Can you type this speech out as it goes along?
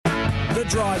The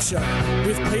Drive Show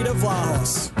with Peter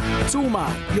Vlahos.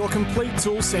 Toolmart, your complete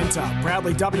tool centre.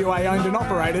 Proudly WA owned and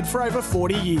operated for over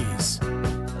 40 years.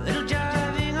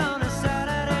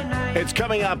 It's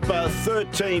coming up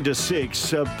 13 to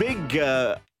 6. A big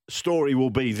story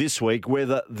will be this week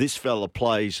whether this fella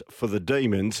plays for the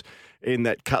Demons in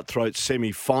that cutthroat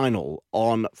semi-final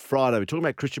on Friday. We're talking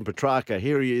about Christian Petrarca.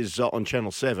 Here he is on Channel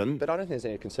 7. But I don't think there's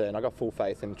any concern. I've got full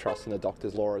faith and trust in the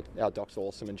doctors. Laura, our doc's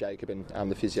awesome, and Jacob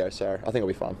and the physio, so I think it'll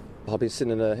be fun. I'll be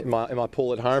sitting in my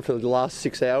pool at home for the last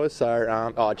 6 hours,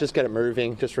 so just get it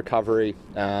moving, just recovery,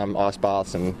 ice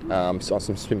baths and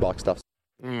some spin bike stuff.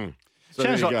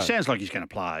 So sounds like he's going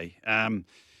to play.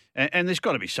 And there's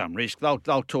got to be some risk. They'll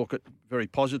talk it very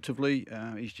positively.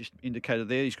 He's just indicated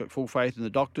there he's got full faith in the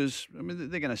doctors. I mean,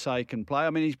 they're going to say he can play. I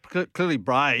mean, he's clearly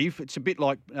brave. It's a bit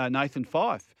like Nathan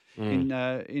Fyfe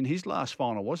in his last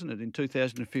final, wasn't it? In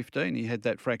 2015, he had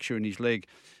that fracture in his leg.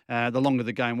 The longer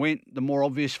the game went, the more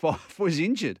obvious Fyfe was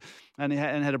injured and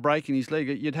had a break in his leg.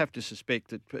 You'd have to suspect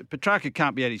that Petrarca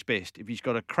can't be at his best if he's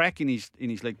got a crack in his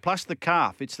leg, plus the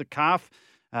calf. It's the calf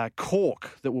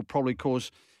cork that will probably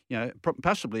cause,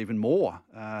 possibly even more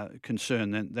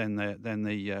concern than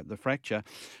the fracture.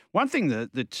 One thing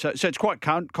so it's quite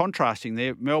contrasting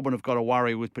there. Melbourne have got to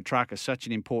worry with Petrarca, such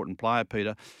an important player,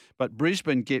 Peter. But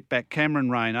Brisbane get back Cameron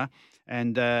Rayner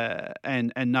and Noah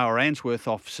Answorth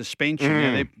off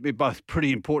suspension. They're both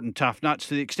pretty important tough nuts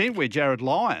to the extent where Jared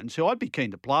Lyons, who I'd be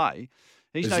keen to play,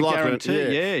 he's no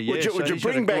guarantee. Yeah. Would you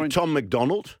bring back Tom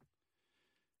McDonald?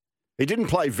 He didn't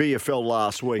play VFL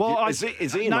last week. Well, is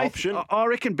he an option? I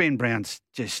reckon Ben Brown's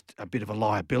just a bit of a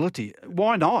liability.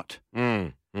 Why not?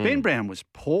 Ben Brown was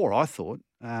poor, I thought,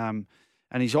 and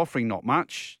he's offering not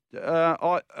much.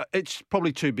 It's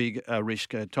probably too big a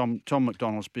risk. Tom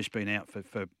McDonald's just been out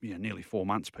for nearly 4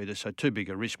 months, Peter, so too big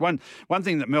a risk. One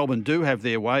thing that Melbourne do have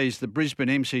their way is the Brisbane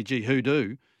MCG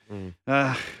hoodoo.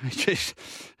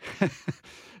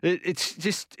 It's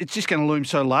just going to loom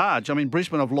so large. I mean,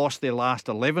 Brisbane have lost their last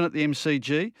 11 at the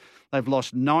MCG. They've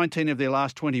lost 19 of their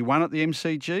last 21 at the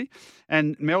MCG.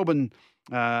 And Melbourne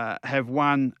have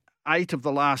won 8 of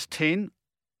the last 10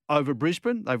 over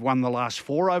Brisbane. They've won the last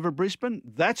 4 over Brisbane.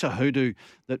 That's a hoodoo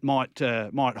that might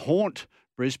haunt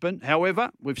Brisbane. However,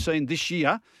 we've seen this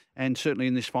year, and certainly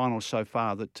in this final so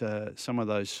far, that some of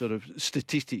those sort of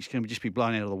statistics can just be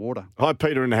blown out of the water. Hi,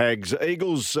 Peter and Hags.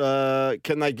 Eagles,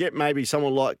 can they get maybe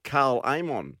someone like Carl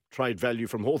Amon trade value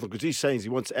from Hawthorn? Because he's saying he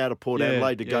wants out of Port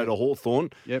Adelaide to go to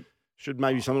Hawthorn. Yep. Should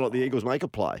maybe someone like the Eagles make a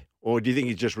play? Or do you think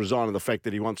he's just resigning the fact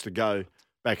that he wants to go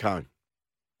back home?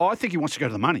 I think he wants to go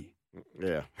to the money.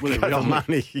 Yeah. Go to the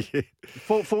money.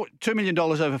 For $2 million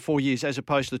over 4 years as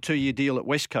opposed to the 2-year deal at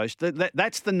West Coast.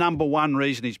 That's the number one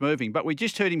reason he's moving. But we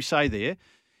just heard him say there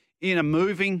in a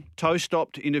moving,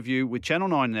 toe-stopped interview with Channel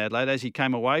 9 in Adelaide as he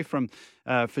came away from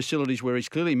facilities where he's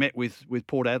clearly met with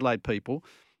Port Adelaide people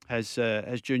as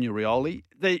Junior Rioli.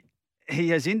 He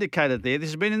has indicated there,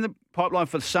 this has been in the pipeline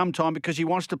for some time because he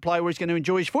wants to play where he's going to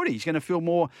enjoy his footy. He's going to feel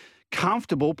more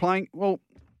comfortable playing. Well,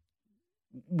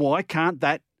 why can't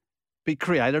that be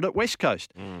created at West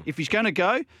Coast? If he's going to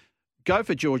go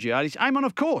for Georgiades. Amon,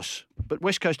 of course, but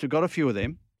West Coast have got a few of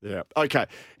them. Yeah. Okay.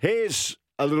 Here's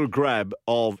a little grab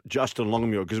of Justin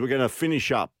Longmuir because we're going to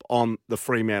finish up on the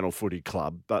Fremantle Footy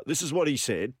Club. But this is what he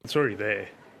said. It's already there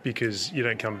because you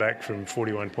don't come back from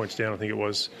 41 points down, I think it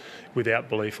was, without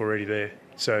belief already there.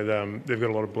 So they've got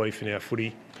a lot of belief in our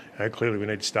footy. Clearly we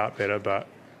need to start better, but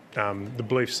the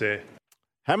belief's there.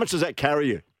 How much does that carry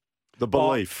you? The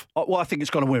belief. Well, I think it's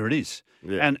gone to where it is.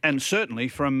 Yeah. And certainly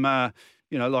from,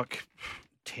 like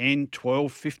 10,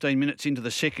 12, 15 minutes into the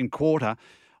second quarter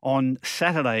on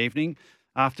Saturday evening,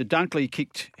 after Dunkley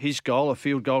kicked his goal, a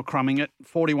field goal, crumbing it,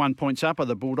 41 points up are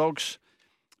the Bulldogs.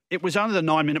 It was only the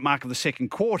 9-minute mark of the second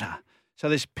quarter. So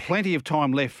there's plenty of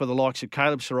time left for the likes of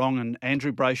Caleb Sarong and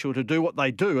Andrew Brayshaw to do what they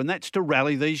do, and that's to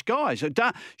rally these guys.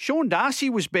 Sean Darcy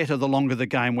was better the longer the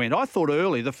game went. I thought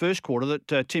early, the first quarter,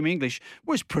 that Tim English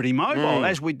was pretty mobile,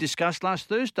 as we discussed last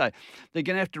Thursday. They're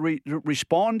going to have to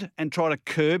respond and try to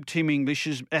curb Tim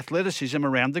English's athleticism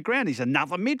around the ground. He's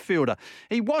another midfielder.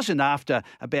 He wasn't after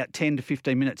about 10 to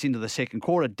 15 minutes into the second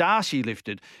quarter. Darcy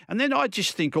lifted. And then I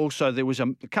just think also there was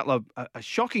a couple of a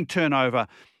shocking turnover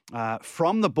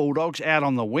from the Bulldogs out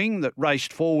on the wing that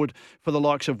raced forward for the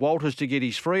likes of Walters to get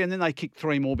his free, and then they kicked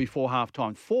 3 more before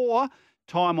halftime. 4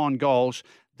 time on goals.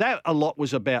 That a lot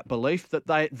was about belief that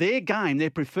their game, their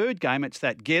preferred game, it's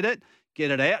that get it, get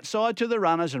it outside to the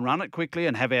runners and run it quickly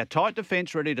and have our tight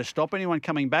defence ready to stop anyone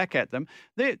coming back at them.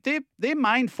 Their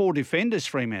main 4 defenders,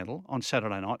 Fremantle, on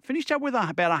Saturday night, finished up with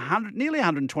about 100, nearly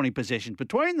 120 possessions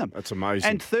between them. That's amazing.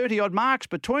 And 30-odd marks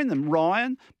between them.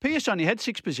 Ryan Pearce only had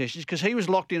 6 possessions because he was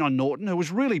locked in on Norton, who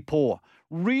was really poor.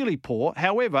 Really poor.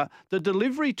 However, the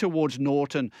delivery towards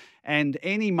Norton and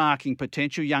any marking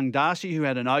potential, young Darcy, who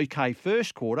had an okay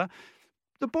first quarter,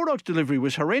 the Bulldogs' delivery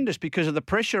was horrendous because of the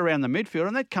pressure around the midfield,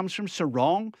 and that comes from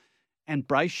Sarong and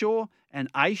Brayshaw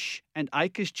and Aish and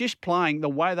Akers just playing the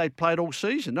way they played all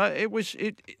season. No,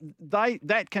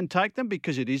 that can take them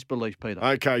because it is belief, Peter.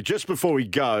 Okay, just before we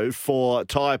go, for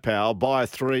Tyre Power, buy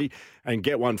 3 and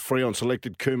get 1 free on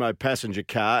selected Kumho passenger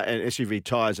car and SUV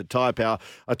tyres at Tyre Power.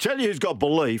 I tell you who's got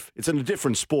belief, it's in a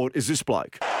different sport, is this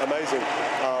bloke. Amazing.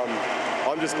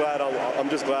 I'm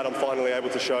just glad I'm finally able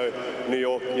to show New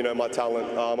York, my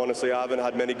talent. Honestly, I haven't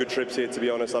had many good trips here, to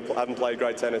be honest. I haven't played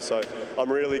great tennis, so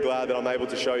I'm really glad that I'm able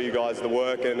to show you guys the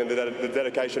work and the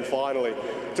dedication finally.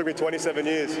 It took me 27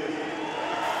 years.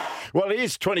 Well, he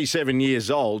is 27 years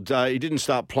old. He didn't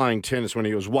start playing tennis when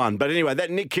he was 1. But anyway,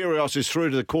 that Nick Kyrgios is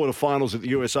through to the quarterfinals at the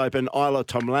US Open. Ajla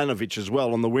Tomljanovic as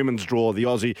well on the women's draw, the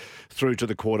Aussie, through to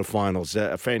the quarterfinals.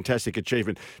 A fantastic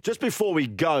achievement. Just before we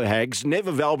go, Hags, Nev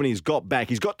of Albany's got back.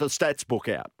 He's got the stats book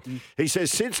out. He says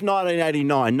since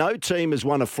 1989, no team has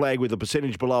won a flag with a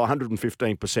percentage below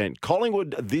 115%.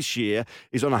 Collingwood this year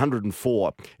is on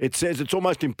 104. It says it's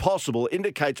almost impossible. It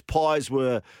indicates Pies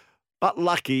were but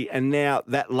lucky, and now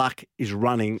that luck is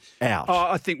running out. Oh,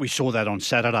 I think we saw that on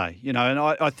Saturday, and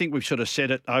I think we've sort of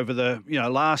said it over the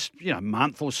last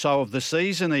month or so of the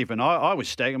season even. I was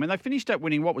staggered. I mean, they finished up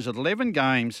winning, 11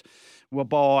 games were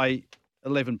by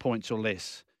 11 points or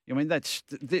less. I mean,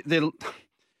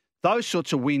 those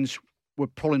sorts of wins were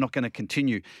probably not going to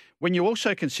continue. When you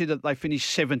also consider that they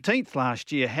finished 17th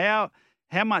last year,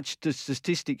 how much does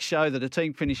statistics show that a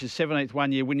team finishes 17th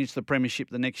one year, wins the premiership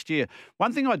the next year?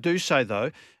 One thing I do say,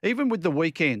 though, even with the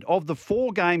weekend, of the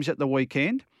 4 games at the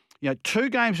weekend, 2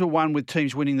 games were won with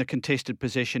teams winning the contested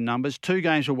possession numbers. 2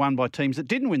 games were won by teams that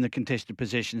didn't win the contested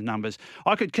possession numbers.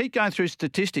 I could keep going through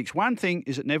statistics. One thing,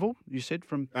 is it Neville, you said?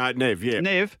 From Nev, yeah.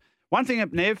 Nev. One thing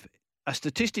at Nev, a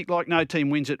statistic like no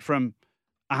team wins it from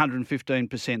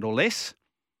 115% or less.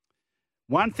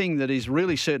 One thing that is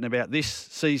really certain about this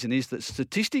season is that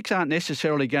statistics aren't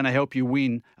necessarily going to help you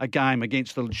win a game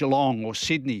against the Geelong or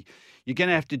Sydney. You're going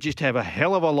to have to just have a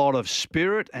hell of a lot of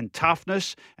spirit and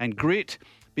toughness and grit,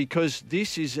 because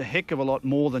this is a heck of a lot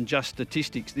more than just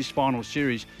statistics, this final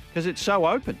series, because it's so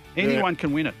open. Anyone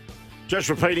can win it. Just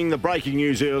repeating the breaking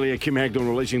news earlier, Kim Hagdon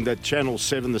releasing that Channel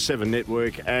 7, the 7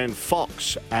 Network, and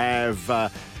Fox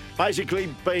have basically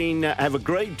have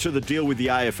agreed to the deal with the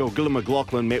AFL. Gillon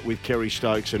McLachlan met with Kerry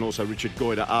Stokes and also Richard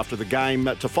Goyder after the game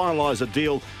to finalise a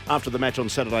deal after the match on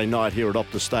Saturday night here at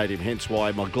Optus Stadium, hence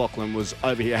why McLachlan was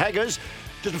over here. Haggers,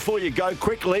 just before you go,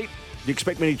 quickly, do you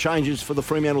expect many changes for the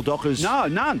Fremantle Dockers? No,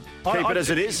 none. Keep it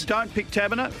as it is? Don't pick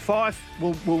Taberner. Fife,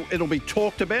 it'll be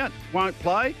talked about, won't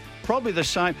play. Probably the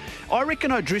same. I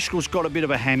reckon O'Driscoll's got a bit of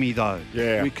a hammy, though.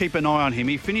 Yeah. We keep an eye on him.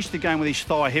 He finished the game with his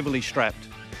thigh heavily strapped.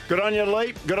 Good on you,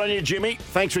 Lee. Good on you, Jimmy.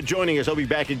 Thanks for joining us. I'll be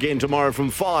back again tomorrow from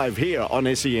 5 here on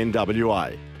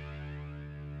SENWA.